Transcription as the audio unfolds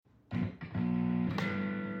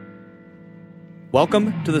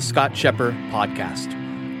Welcome to the Scott Scheper Podcast.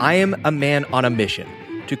 I am a man on a mission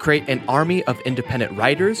to create an army of independent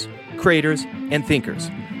writers, creators, and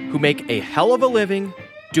thinkers who make a hell of a living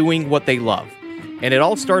doing what they love. And it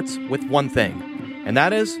all starts with one thing, and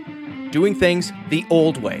that is doing things the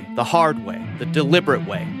old way, the hard way, the deliberate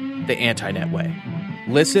way, the anti-net way.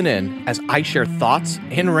 Listen in as I share thoughts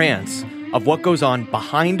and rants of what goes on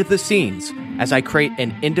behind the scenes as I create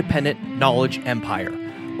an independent knowledge empire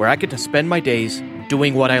where I get to spend my days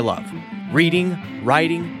doing what I love, reading,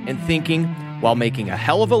 writing, and thinking while making a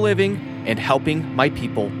hell of a living and helping my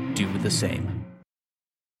people do the same.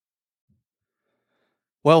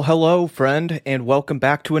 Well, hello, friend, and welcome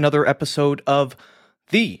back to another episode of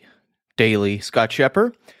The Daily Scott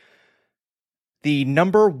Scheper. The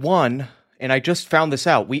number one, and I just found this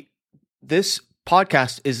out, this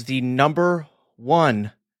podcast is the number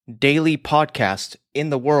one daily podcast in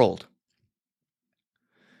the world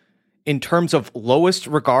in terms of lowest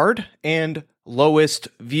regard and lowest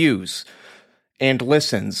views and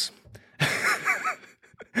listens.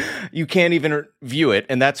 You can't even view it,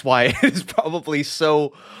 and that's why it is probably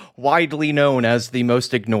so widely known as the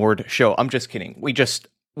most ignored show. I'm just kidding. We just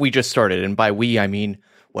started, and by we, I mean,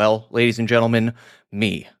 well, ladies and gentlemen,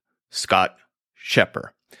 me, Scott Scheper.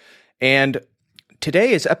 And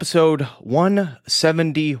today is episode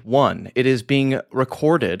 171. It is being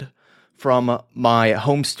recorded from my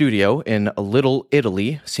home studio in Little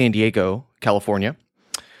Italy, San Diego, California.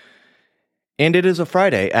 And it is a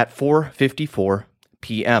Friday at 4:54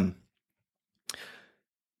 p.m.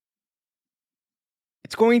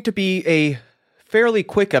 It's going to be a fairly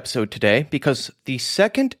quick episode today because the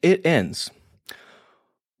second it ends,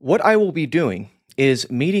 what I will be doing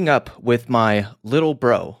is meeting up with my little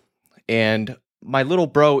bro. And my little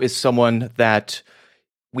bro is someone that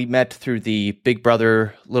we met through the Big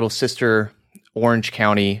Brother, Little Sister, Orange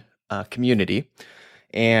County community.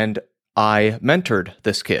 And I mentored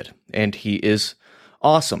this kid, and he is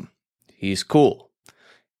awesome. He's cool.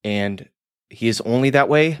 And he is only that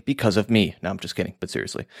way because of me. No, I'm just kidding, but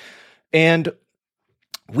seriously. And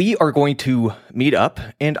we are going to meet up,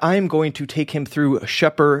 and I'm going to take him through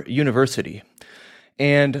Scheper University.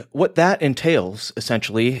 And what that entails,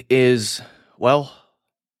 essentially, is, well,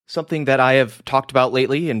 something that I have talked about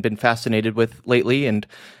lately and been fascinated with lately, and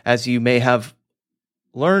as you may have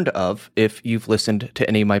learned of if you've listened to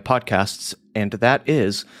any of my podcasts, and that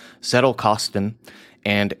is Zettelkasten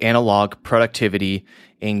and analog productivity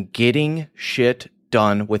and getting shit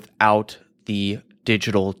done without the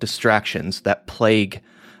digital distractions that plague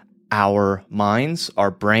our minds,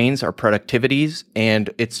 our brains, our productivities, and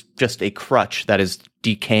it's just a crutch that is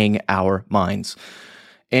decaying our minds.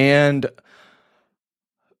 And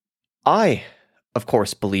I, of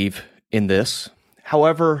course, believe in this.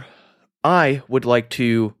 However, I would like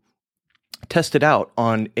to test it out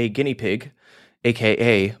on a guinea pig,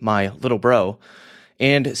 aka my little bro,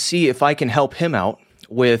 and see if I can help him out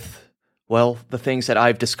with, well, the things that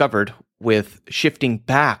I've discovered with shifting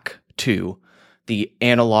back to the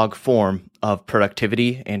analog form of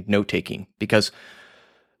productivity and note-taking. Because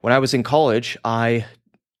when I was in college, I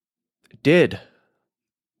did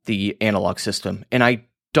the analog system, and I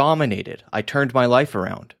dominated. I turned my life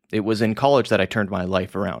around. It was in college that I turned my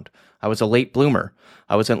life around. I was a late bloomer.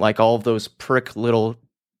 I wasn't like all of those prick little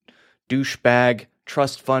douchebag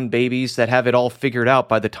trust fund babies that have it all figured out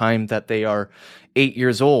by the time that they are 8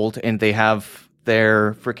 years old and they have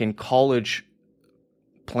their freaking college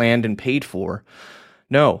planned and paid for.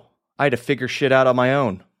 No, I had to figure shit out on my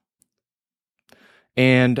own.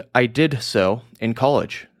 And I did so in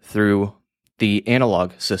college through the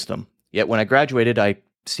analog system. Yet when I graduated, I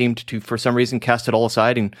seemed to, for some reason, cast it all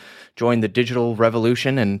aside and join the digital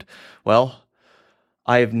revolution. And, well,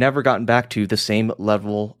 I have never gotten back to the same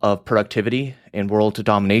level of productivity and world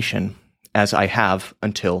domination as I have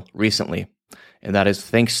until recently. And that is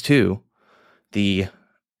thanks to the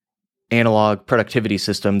analog productivity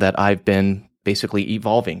system that I've been basically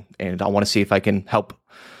evolving. And I want to see if I can help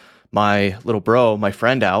my little bro, my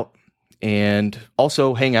friend, out and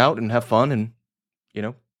also hang out and have fun and, you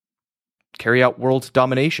know, carry out world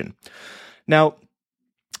domination. Now,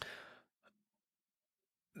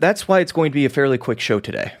 that's why it's going to be a fairly quick show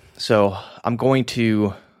today. So I'm going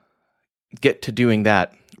to get to doing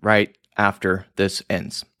that right after this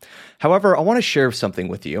ends. However, I want to share something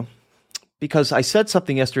with you because I said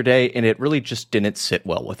something yesterday and it really just didn't sit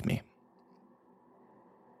well with me.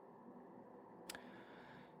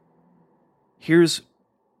 Here's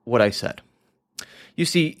what I said. You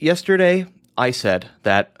see, yesterday I said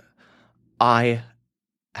that I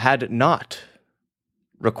had not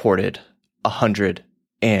recorded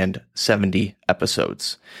 170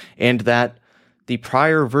 episodes, and that the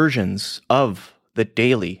prior versions of the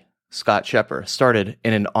daily Scott Schepper started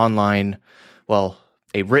in an online, well,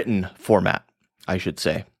 a written format, I should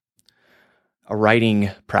say, a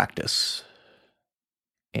writing practice.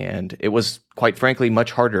 And it was, quite frankly,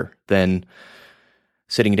 much harder than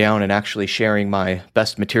sitting down and actually sharing my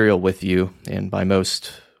best material with you and my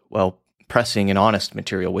most, well, pressing and honest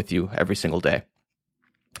material with you every single day.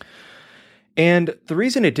 And the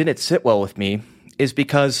reason it didn't sit well with me is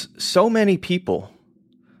because so many people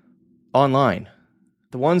online,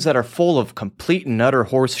 the ones that are full of complete and utter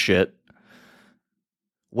horse shit,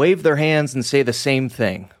 wave their hands and say the same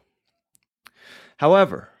thing.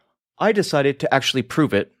 However, I decided to actually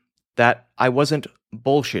prove it that I wasn't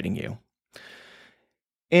bullshitting you.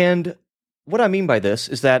 And what I mean by this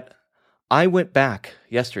is that I went back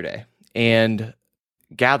yesterday and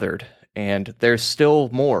gathered, and there's still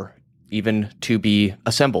more even to be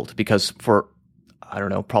assembled, because for, I don't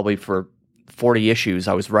know, probably for 40 issues,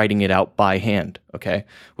 I was writing it out by hand, okay?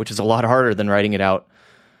 Which is a lot harder than writing it out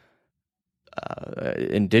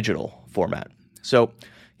in digital format. So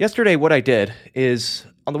yesterday, what I did is,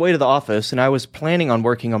 on the way to the office, and I was planning on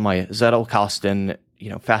working on my Zettelkasten,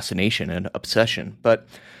 fascination and obsession. But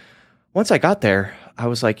once I got there, I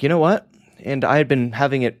was like, you know what? And I had been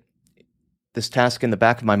having this task in the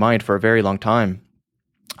back of my mind for a very long time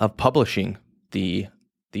of publishing the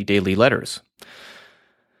daily letters.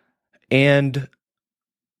 And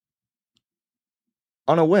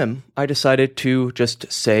on a whim, I decided to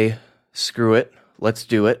just say, screw it, let's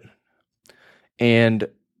do it, and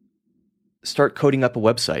start coding up a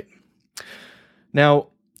website. Now,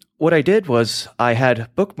 what I did was I had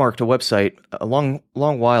bookmarked a website a long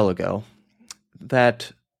while ago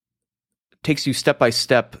that takes you step by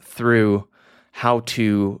step through how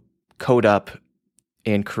to code up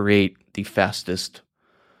and create the fastest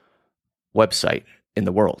website in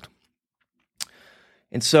the world.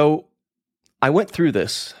 And so I went through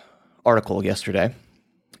this article yesterday,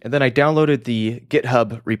 and then I downloaded the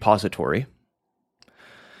GitHub repository.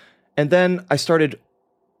 And then I started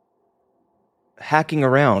hacking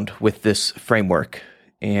around with this framework,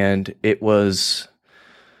 and it was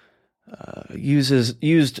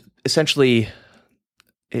used essentially,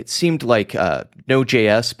 it seemed like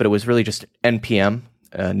Node.js, but it was really just NPM,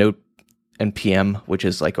 Node NPM, which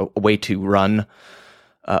is like a way to run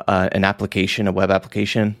an application, a web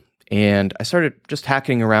application. And I started just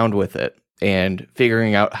hacking around with it and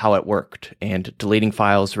figuring out how it worked and deleting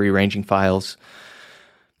files, rearranging files.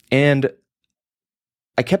 And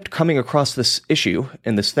I kept coming across this issue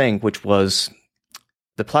in this thing, which was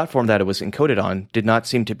the platform that it was encoded on did not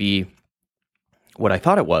seem to be what I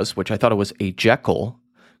thought it was, which I thought it was a Jekyll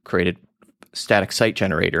created static site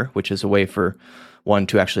generator, which is a way for one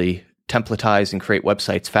to actually templatize and create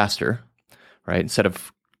websites faster, right? Instead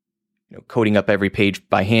of coding up every page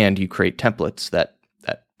by hand, you create templates that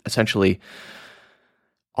essentially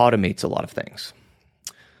automates a lot of things.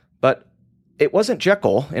 But it wasn't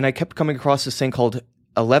Jekyll, and I kept coming across this thing called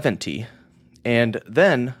Eleventy. And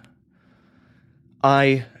then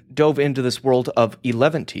I dove into this world of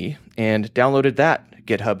Eleventy and downloaded that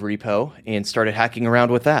GitHub repo and started hacking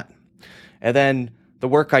around with that. And then the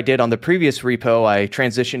work I did on the previous repo, I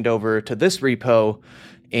transitioned over to this repo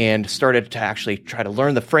and started to actually try to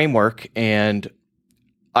learn the framework. And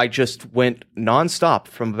I just went nonstop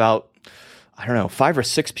from about, 5 or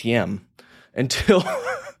 6 p.m. until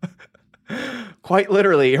quite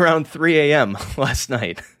literally around 3 a.m. last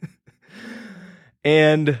night.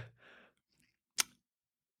 And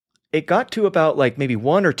it got to about maybe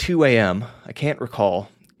 1 or 2 a.m., I can't recall,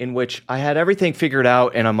 in which I had everything figured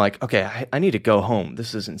out, and I'm like, okay, I need to go home.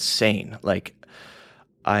 This is insane.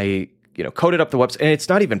 I coded up the website, and it's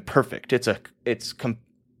not even perfect.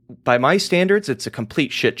 By my standards, it's a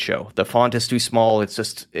complete shit show. The font is too small.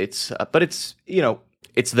 But it's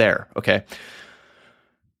there. Okay.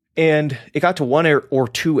 And it got to 1 or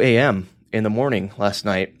 2 a.m. in the morning last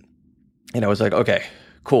night. And I was like, okay,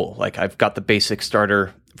 cool. I've got the basic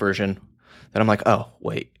starter version. Then I'm like, oh,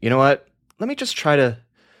 wait, you know what? Let me just try to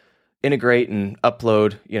integrate and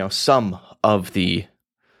upload, some of the,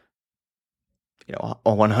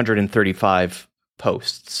 135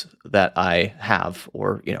 posts that I have,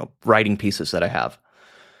 or, writing pieces that I have.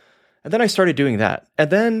 And then I started doing that. And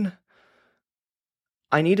then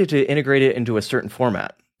I needed to integrate it into a certain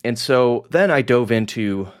format. And so then I dove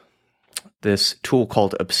into this tool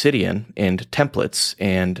called Obsidian and templates,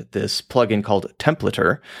 and this plugin called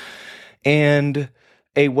Templater, and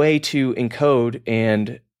a way to encode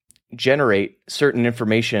and generate certain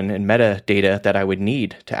information and metadata that I would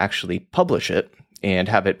need to actually publish it and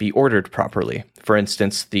have it be ordered properly. For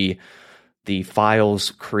instance, the the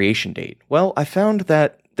file's creation date. Well, I found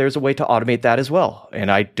that there's a way to automate that as well, and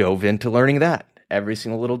I dove into learning that, every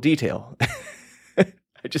single little detail.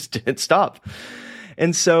 I just didn't stop.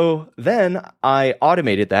 And so then I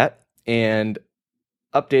automated that and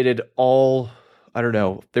updated all, I don't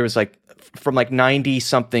know, there was like from like 90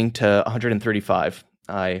 something to 135.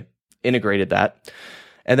 I integrated that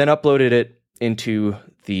and then uploaded it into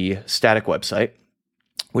the static website,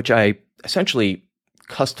 which I essentially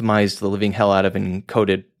customized the living hell out of and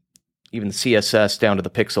coded even the CSS down to the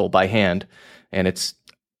pixel by hand. And it's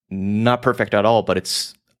not perfect at all, but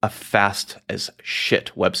it's a fast as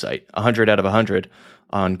shit website, 100 out of 100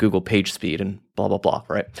 on Google page speed and blah, blah, blah,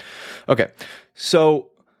 right? Okay, so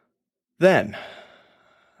then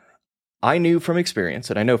I knew from experience,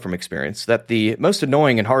 and I know from experience, that the most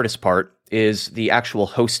annoying and hardest part is the actual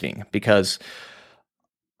hosting, because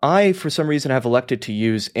I, for some reason, have elected to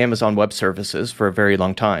use Amazon Web Services for a very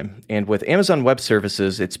long time. And with Amazon Web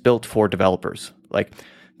Services, it's built for developers. Like,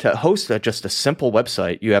 to host just a simple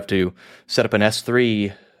website, you have to set up an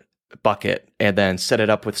S3 bucket and then set it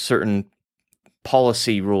up with certain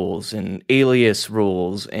policy rules and alias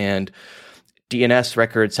rules, and DNS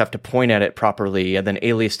records have to point at it properly and then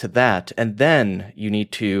alias to that. And then you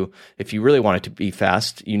need to, if you really want it to be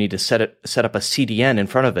fast, you need to set up a CDN in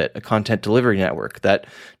front of it, a content delivery network that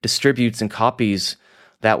distributes and copies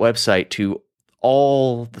that website to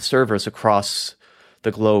all the servers across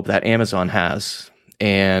the globe that Amazon has,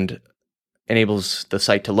 and enables the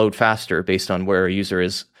site to load faster based on where a user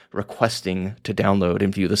is requesting to download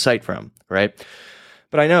and view the site from, right?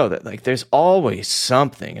 But I know that like there's always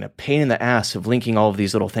something and a pain in the ass of linking all of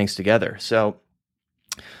these little things together. So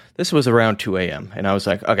this was around 2 a.m. and I was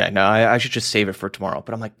like, okay, no, I should just save it for tomorrow.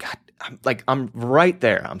 But I'm like, God, I'm right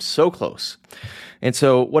there. I'm so close. And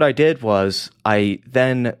so what I did was I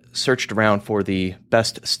then searched around for the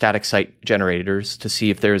best static site generators to see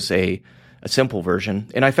if there's a simple version,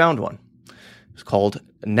 and I found one. It's called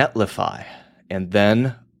Netlify. And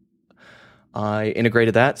then I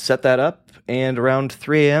integrated that, set that up, and around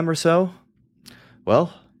 3 a.m. or so,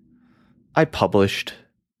 well, I published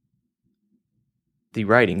the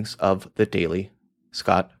writings of the Daily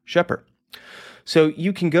Scott Scheper. So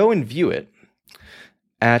you can go and view it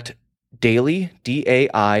at daily,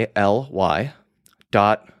 DAILY,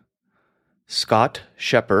 Scott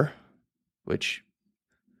Scheper, which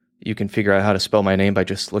you can figure out how to spell my name by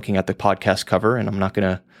just looking at the podcast cover, and I'm not going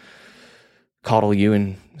to coddle you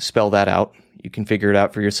and spell that out. You can figure it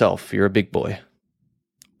out for yourself if you're a big boy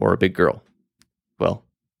or a big girl. Well,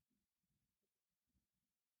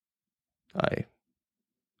 I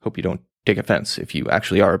hope you don't take offense if you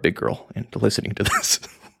actually are a big girl and listening to this.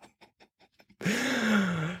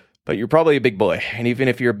 But you're probably a big boy. And even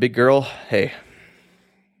if you're a big girl, hey,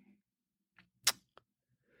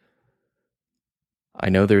 I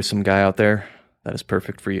know there's some guy out there that is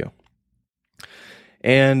perfect for you.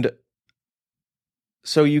 And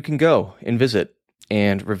so you can go and visit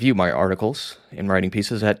and review my articles and writing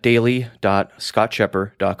pieces at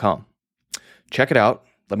daily.scottscheper.com. Check it out.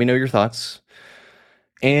 Let me know your thoughts.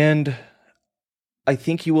 And I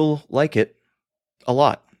think you will like it a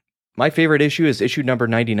lot. My favorite issue is issue number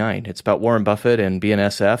 99. It's about Warren Buffett and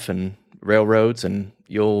BNSF and railroads, and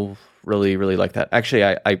you'll really, really like that.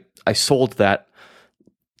 Actually, I sold that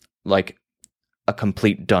like a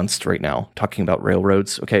complete dunce right now, talking about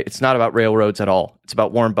railroads. Okay, it's not about railroads at all. It's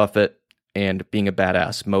about Warren Buffett and being a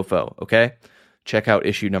badass mofo. Okay, check out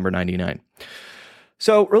issue number 99.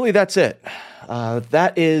 So really, that's it.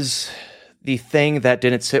 That is the thing that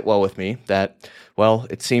didn't sit well with me. That, well,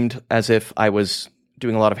 it seemed as if I was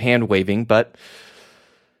doing a lot of hand waving, but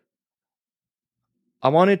I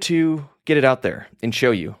wanted to get it out there and show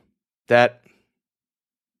you that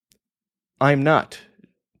I'm not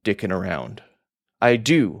dicking around. I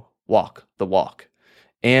do walk the walk.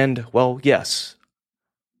 And, well, yes,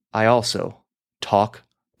 I also talk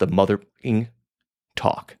the mothering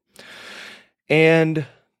talk. And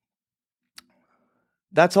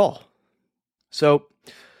that's all. So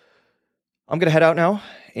I'm going to head out now,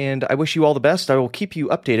 and I wish you all the best. I will keep you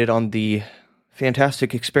updated on the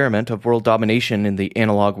fantastic experiment of world domination in the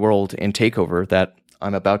analog world and takeover that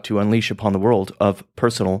I'm about to unleash upon the world of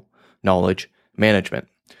personal knowledge management.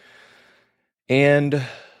 And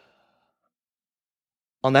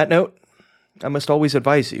on that note, I must always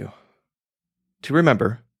advise you to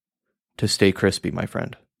remember to stay crispy, my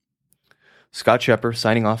friend. Scott Scheper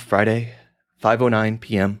signing off Friday, 5:09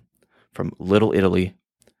 p.m. from Little Italy,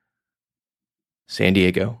 San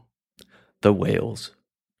Diego, the whale's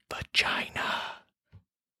vagina.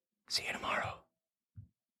 See you tomorrow.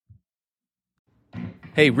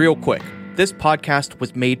 Hey, real quick. this podcast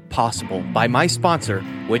was made possible by my sponsor,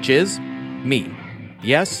 which is me.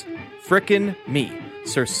 Yes, frickin' me,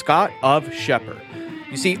 Sir Scott of Shepherd.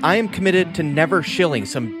 You see, I am committed to never shilling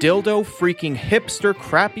some dildo freaking hipster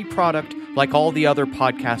crappy product like all the other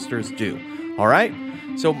podcasters do. All right?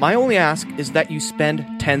 So my only ask is that you spend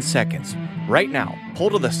 10 seconds right now, pull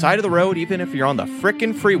to the side of the road, even if you're on the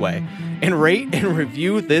frickin' freeway, and rate and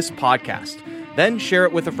review this podcast. Then share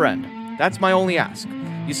it with a friend. That's my only ask.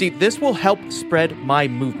 You see, this will help spread my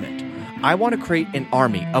movement. I want to create an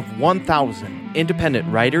army of 1,000 independent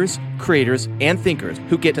writers, creators, and thinkers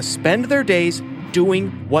who get to spend their days doing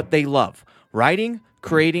what they love: writing,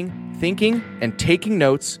 creating, thinking, and taking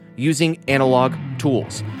notes using analog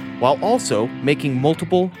tools, while also making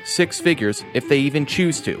multiple six figures if they even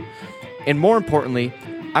choose to. And more importantly,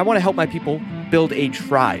 I want to help my people build a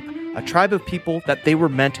tribe of people that they were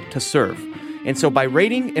meant to serve. And so by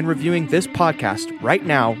rating and reviewing this podcast right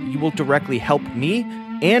now, you will directly help me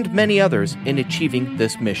and many others in achieving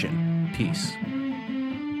this mission. Peace.